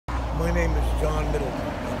My name is John Middleton.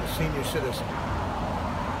 I'm a senior citizen.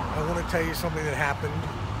 I want to tell you something that happened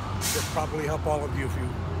that probably help all of you if you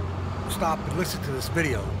stop and listen to this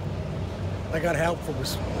video. I got help from a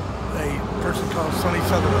person called Sonny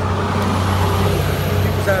Southerland. He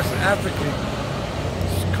was an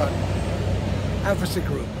advocacy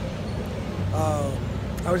group.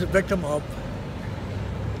 I was a victim of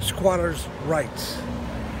squatters' rights.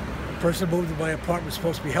 The person who moved to my apartment was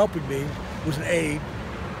supposed to be helping me, was an aide,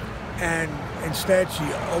 and instead she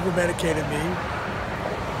over-medicated me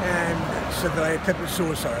and said that I attempted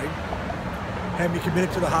suicide, had me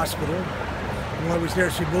committed to the hospital. And when I was there,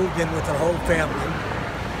 she moved in with her whole family.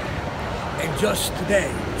 And just today,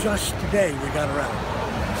 we got her out.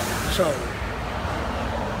 So,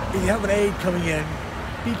 if you have an aide coming in,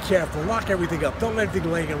 be careful, lock everything up, don't let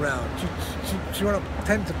anything laying around. She run up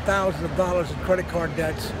tens of thousands of dollars in credit card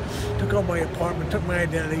debts, took over my apartment, took my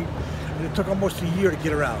identity, and it took almost a year to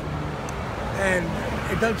get her out. And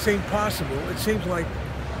it doesn't seem possible. It seems like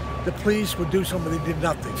the police would do something, they did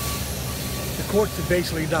nothing. The courts did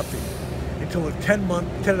basically nothing until 10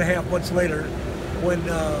 and a half months later when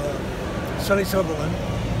Sonny Southerland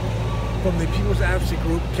from the People's Advocacy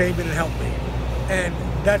Group came in and helped me. And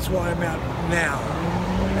that's why I'm out now. I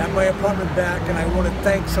have my apartment back, and I want to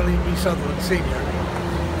thank Sonny B. Southerland Sr.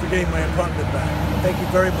 for getting my apartment back. Thank you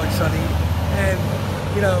very much, Sonny. And,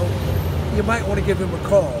 you know, you might want to give him a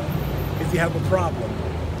call if you have a problem.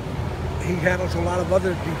 He handles a lot of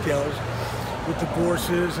other details with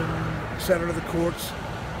divorces and etc. to the courts.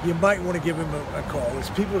 You might want to give him a call.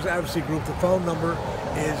 It's People's Advocacy Group. The phone number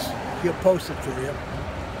is, he'll post it for you.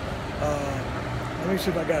 Let me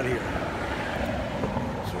see if I got it here.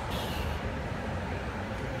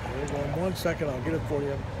 Hold on 1 second, I'll get it for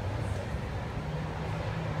you.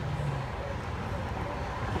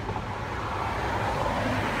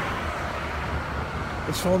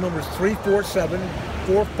 His phone number is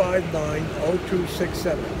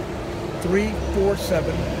 347-459-0267.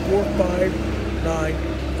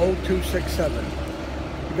 347-459-0267.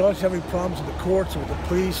 If you guys have any problems with the courts or with the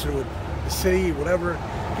police or with the city, whatever,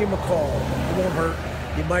 give him a call. It won't hurt.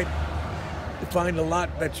 You might find a lot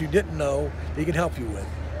that you didn't know that he can help you with.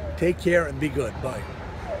 Take care and be good. Bye.